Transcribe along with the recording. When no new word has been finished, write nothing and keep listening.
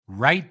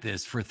Write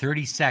this for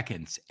 30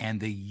 seconds and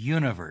the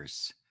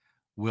universe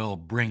will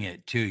bring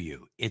it to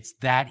you. It's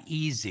that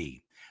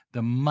easy.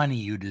 The money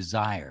you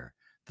desire,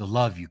 the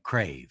love you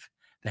crave,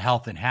 the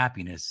health and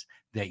happiness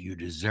that you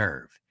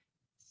deserve.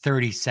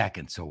 30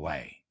 seconds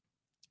away.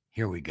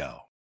 Here we go.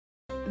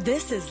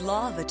 This is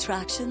Law of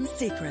Attraction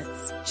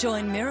Secrets.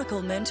 Join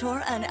Miracle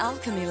Mentor and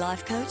Alchemy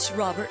Life Coach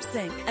Robert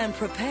Zink and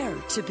prepare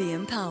to be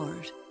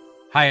empowered.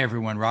 Hi,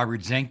 everyone.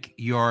 Robert Zink,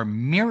 your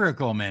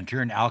Miracle Mentor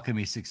and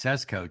Alchemy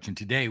Success Coach. And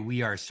today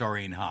we are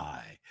soaring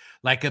high.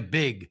 Like a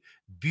big,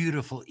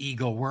 beautiful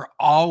eagle, we're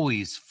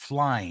always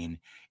flying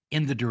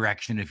in the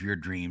direction of your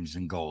dreams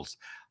and goals.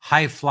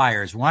 High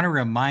flyers, want to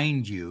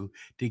remind you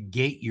to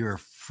get your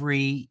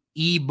free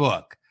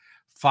ebook,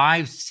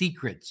 5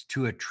 Secrets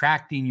to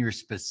Attracting Your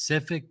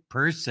Specific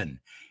Person.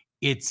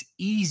 It's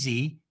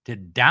easy to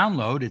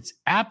download. It's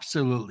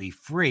absolutely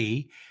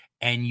free.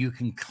 And you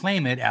can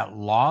claim it at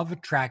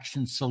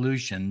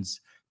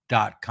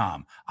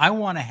lawofattractionsolutions.com. I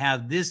want to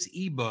have this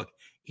ebook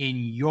in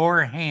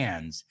your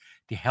hands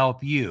to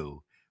help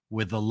you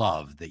with the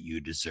love that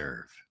you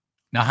deserve.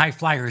 Now, high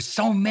flyers,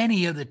 so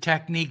many of the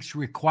techniques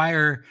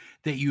require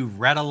that you've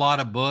read a lot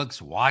of books,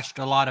 watched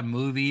a lot of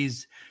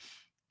movies.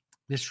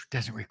 This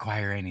doesn't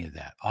require any of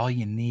that. All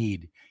you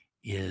need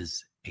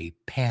is a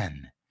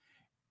pen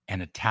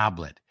and a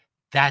tablet.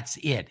 That's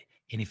it.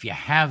 And if you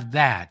have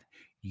that,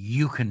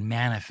 you can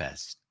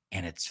manifest,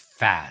 and it's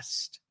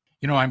fast.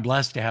 You know, I'm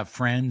blessed to have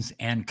friends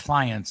and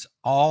clients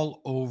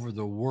all over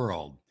the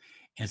world,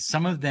 and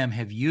some of them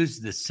have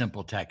used this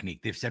simple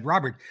technique. They've said,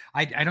 Robert,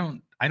 I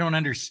don't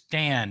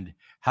understand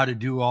how to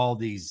do all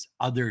these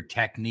other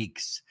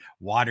techniques,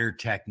 water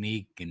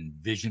technique and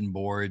vision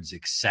boards,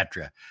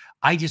 etc.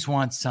 I just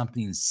want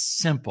something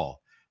simple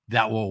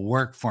that will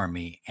work for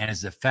me and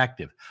is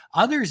effective.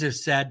 Others have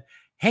said,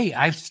 hey,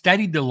 I've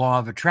studied the law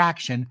of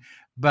attraction,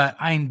 but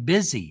I'm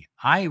busy.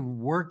 I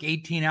work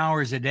 18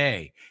 hours a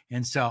day.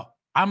 And so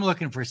I'm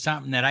looking for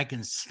something that I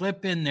can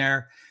slip in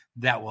there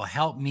that will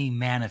help me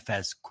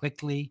manifest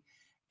quickly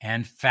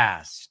and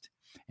fast.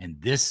 And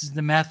this is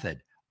the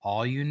method.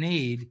 All you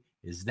need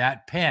is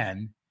that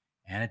pen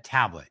and a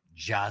tablet,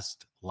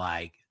 just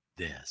like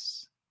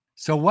this.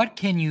 So what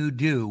can you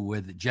do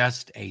with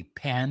just a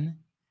pen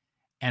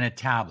and a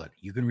tablet?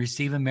 You can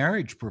receive a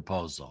marriage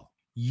proposal.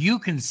 You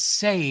can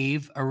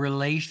save a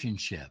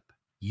relationship.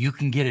 You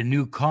can get a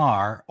new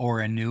car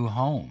or a new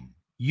home.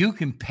 You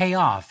can pay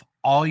off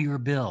all your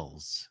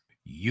bills.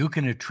 You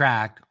can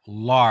attract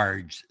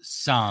large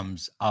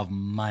sums of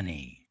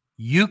money.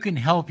 You can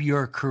help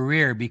your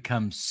career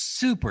become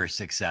super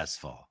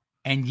successful.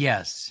 And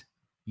yes,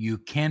 you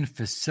can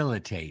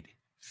facilitate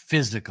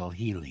physical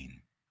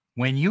healing.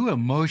 When you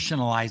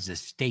emotionalize a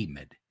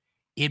statement,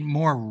 it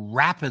more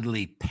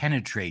rapidly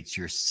penetrates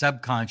your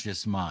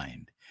subconscious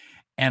mind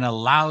and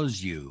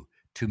allows you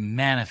to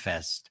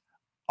manifest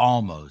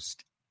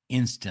almost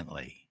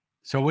instantly.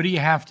 So what do you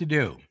have to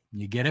do?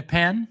 You get a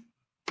pen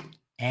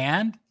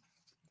and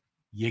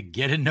you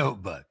get a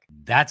notebook.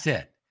 That's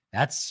it.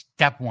 That's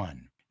step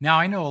one. Now,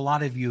 I know a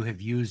lot of you have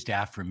used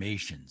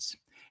affirmations,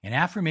 and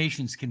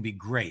affirmations can be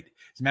great.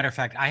 As a matter of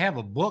fact, I have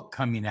a book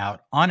coming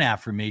out on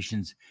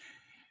affirmations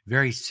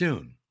very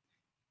soon.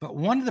 But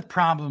one of the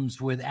problems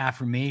with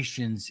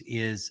affirmations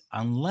is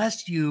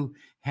unless you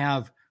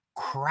have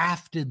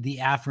crafted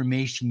the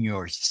affirmation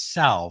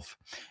yourself,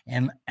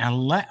 and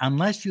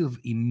unless you've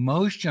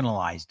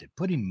emotionalized it,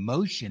 put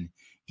emotion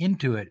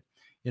into it,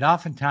 it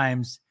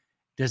oftentimes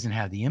doesn't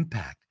have the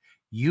impact.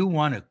 You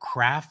want to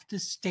craft a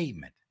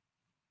statement,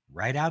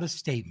 write out a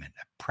statement,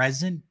 a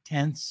present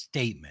tense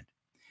statement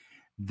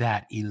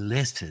that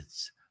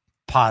elicits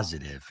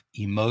positive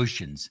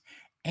emotions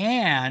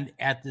and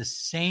at the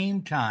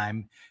same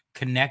time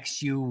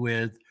connects you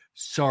with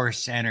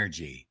source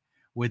energy,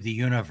 with the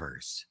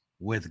universe,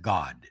 with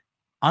God.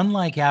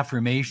 Unlike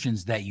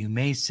affirmations that you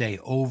may say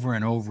over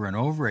and over and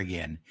over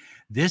again,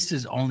 this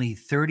is only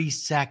 30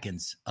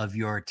 seconds of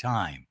your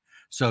time.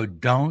 So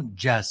don't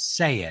just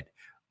say it,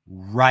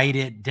 write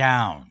it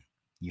down.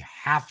 You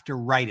have to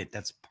write it.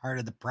 That's part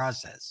of the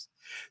process.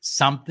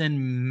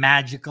 Something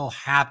magical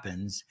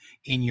happens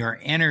in your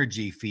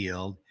energy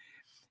field,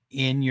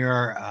 in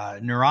your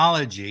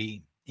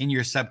neurology, in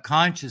your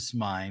subconscious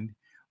mind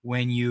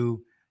when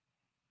you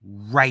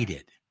write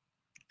it.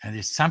 And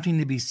there's something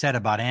to be said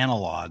about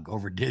analog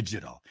over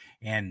digital.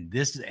 And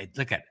this,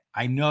 look at,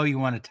 I know you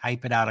want to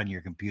type it out on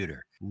your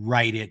computer.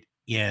 Write it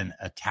in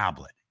a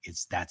tablet.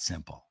 It's that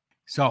simple.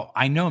 So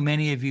I know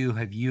many of you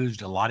have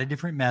used a lot of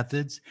different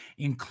methods,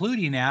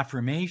 including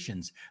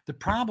affirmations. The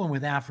problem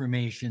with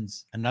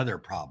affirmations, another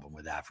problem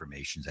with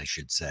affirmations, I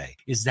should say,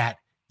 is that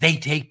they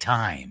take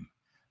time.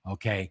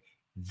 Okay.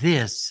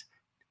 This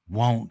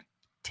won't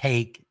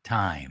take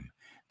time.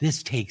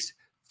 This takes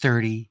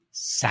 30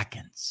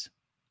 seconds.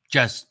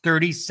 Just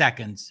 30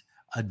 seconds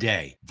a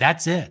day.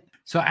 That's it.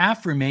 So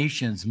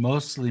affirmations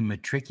mostly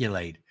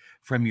matriculate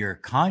from your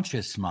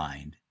conscious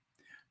mind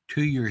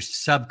to your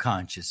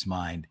subconscious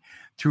mind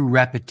through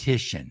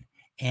repetition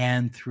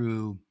and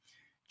through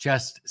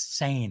just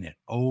saying it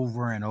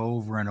over and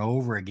over and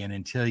over again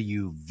until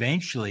you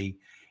eventually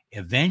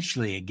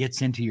it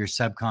gets into your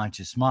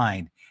subconscious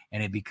mind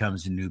and it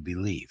becomes a new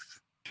belief.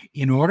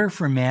 In order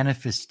for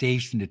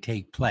manifestation to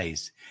take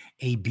place,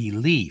 a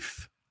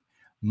belief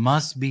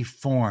must be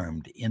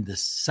formed in the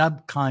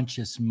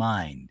subconscious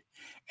mind,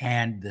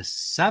 and the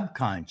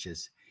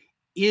subconscious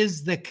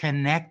is the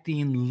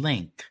connecting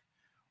link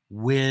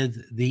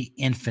with the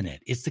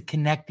infinite. It's the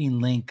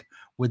connecting link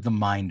with the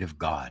mind of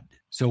God.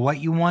 So what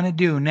you want to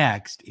do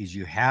next is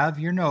you have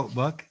your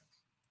notebook,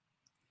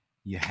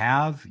 you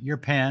have your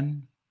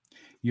pen,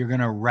 you're going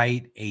to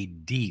write a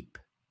deep,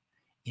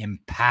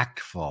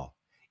 impactful,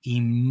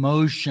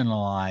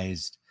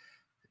 emotionalized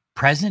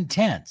present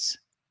tense,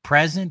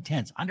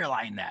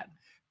 underline that,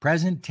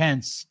 present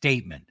tense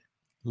statement.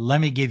 Let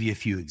me give you a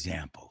few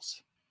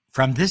examples.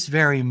 From this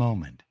very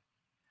moment,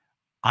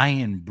 I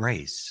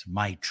embrace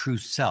my true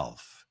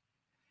self,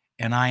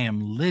 and I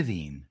am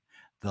living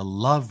the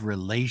love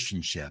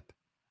relationship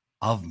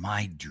of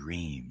my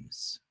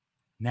dreams.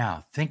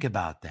 Now, think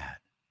about that.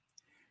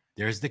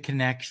 There's the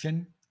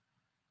connection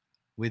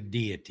with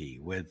deity,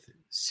 with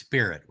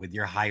spirit, with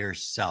your higher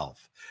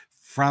self.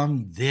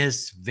 From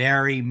this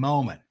very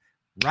moment,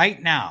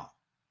 right now,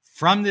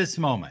 from this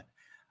moment,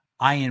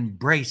 I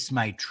embrace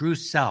my true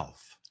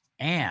self,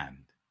 and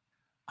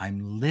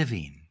I'm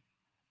living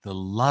the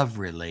love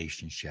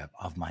relationship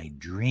of my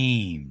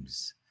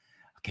dreams.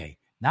 Okay,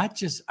 not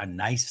just a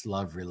nice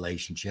love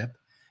relationship,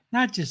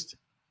 not just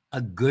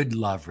a good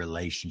love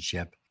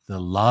relationship, the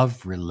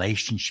love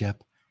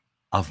relationship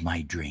of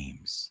my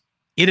dreams.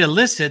 It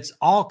elicits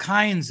all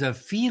kinds of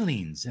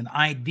feelings and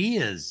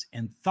ideas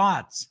and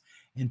thoughts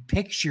and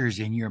pictures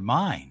in your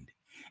mind.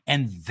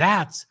 And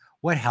that's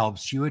what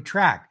helps you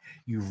attract.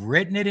 You've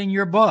written it in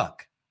your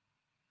book,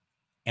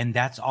 and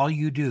that's all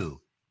you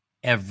do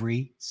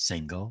every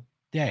single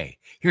day.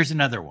 Here's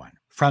another one.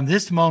 From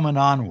this moment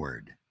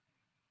onward,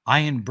 I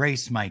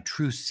embrace my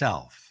true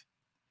self,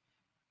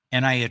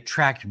 and I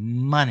attract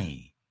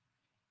money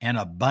and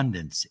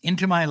abundance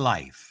into my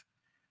life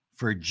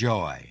for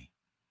joy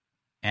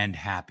and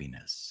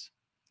happiness.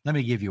 Let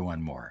me give you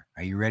one more.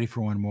 Are you ready for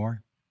one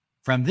more?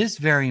 From this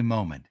very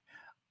moment,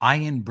 I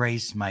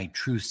embrace my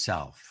true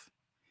self,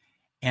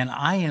 and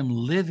I am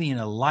living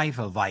a life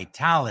of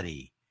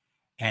vitality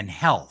and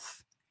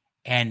health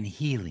and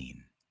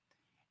healing,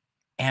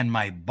 and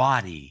my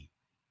body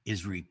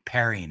is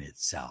repairing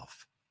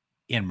itself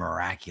in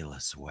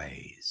miraculous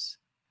ways.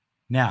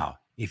 Now,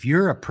 if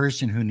you're a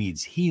person who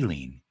needs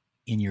healing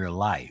in your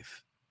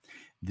life,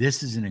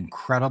 this is an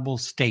incredible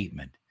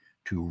statement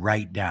to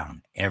write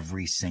down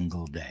every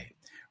single day.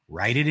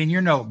 Write it in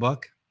your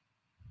notebook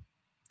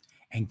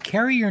and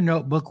carry your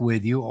notebook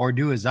with you, or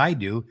do as I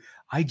do.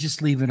 I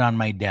just leave it on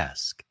my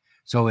desk,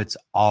 so it's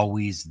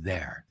always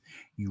there.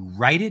 You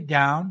write it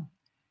down,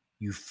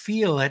 you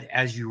feel it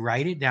as you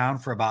write it down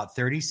for about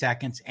 30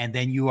 seconds, and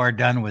then you are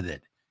done with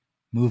it.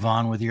 Move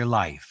on with your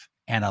life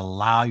and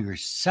allow your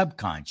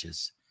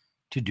subconscious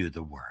to do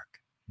the work.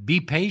 Be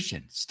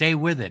patient, stay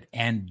with it,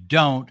 and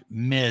don't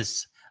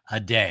miss a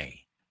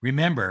day.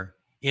 Remember,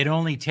 it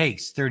only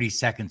takes 30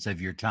 seconds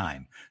of your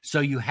time,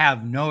 so you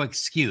have no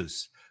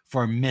excuse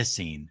for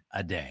missing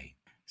a day.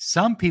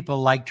 Some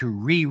people like to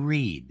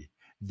reread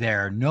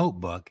their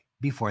notebook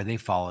before they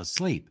fall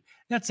asleep.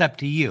 That's up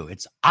to you.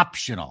 It's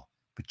optional,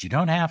 but you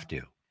don't have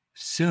to.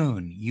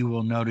 Soon you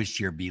will notice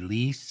your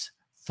beliefs,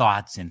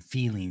 thoughts, and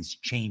feelings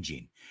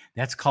changing.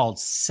 That's called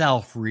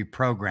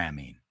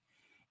self-reprogramming.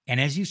 And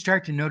as you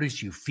start to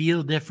notice you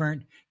feel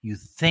different, you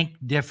think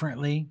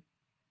differently,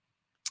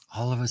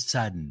 all of a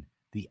sudden,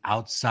 the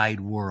outside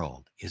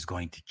world is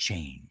going to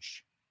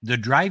change. The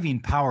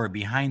driving power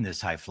behind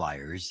this, high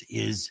flyers,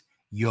 is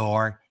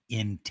your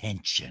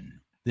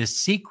intention. The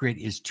secret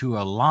is to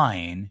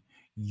align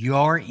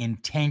your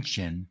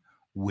intention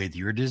with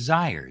your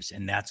desires.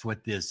 And that's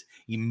what this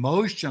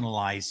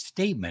emotionalized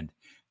statement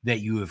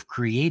that you have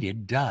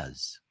created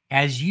does.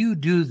 As you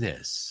do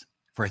this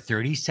for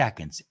 30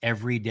 seconds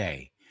every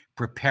day,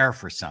 prepare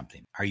for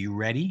something. Are you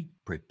ready?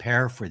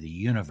 Prepare for the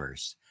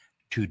universe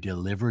to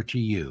deliver to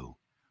you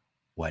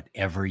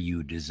whatever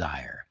you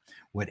desire.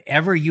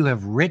 Whatever you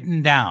have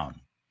written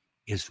down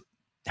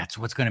that's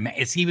what's going to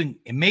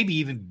it may be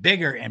even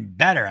bigger and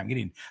better. I'm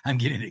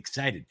getting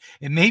excited.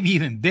 It may be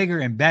even bigger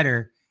and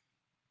better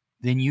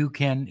than you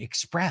can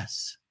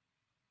express.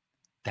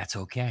 That's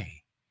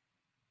okay.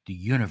 The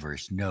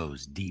universe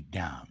knows deep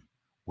down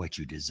what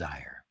you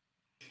desire.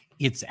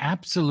 It's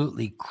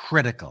absolutely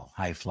critical,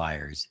 high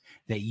flyers,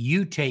 that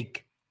you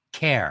take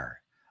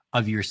care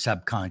of your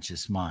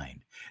subconscious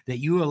mind, that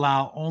you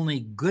allow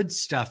only good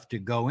stuff to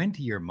go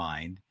into your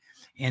mind,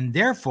 and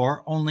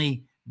therefore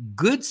only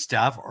good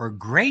stuff or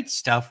great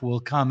stuff will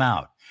come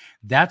out.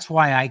 That's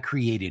why I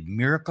created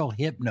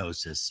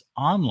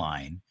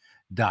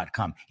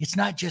miraclehypnosisonline.com. It's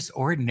not just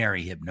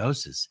ordinary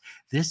hypnosis.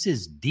 This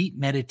is deep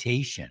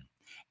meditation,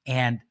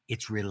 and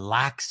it's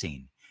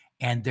relaxing.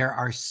 And there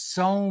are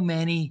so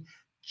many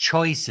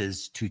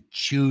choices to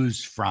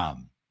choose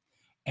from.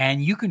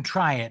 And you can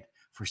try it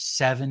for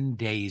 7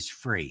 days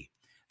free.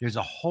 There's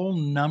a whole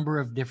number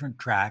of different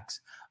tracks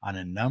on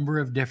a number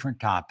of different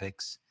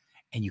topics,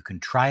 and you can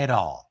try it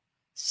all.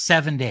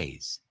 7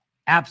 days,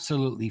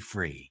 absolutely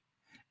free.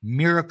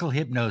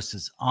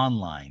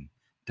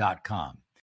 MiracleHypnosisOnline.com.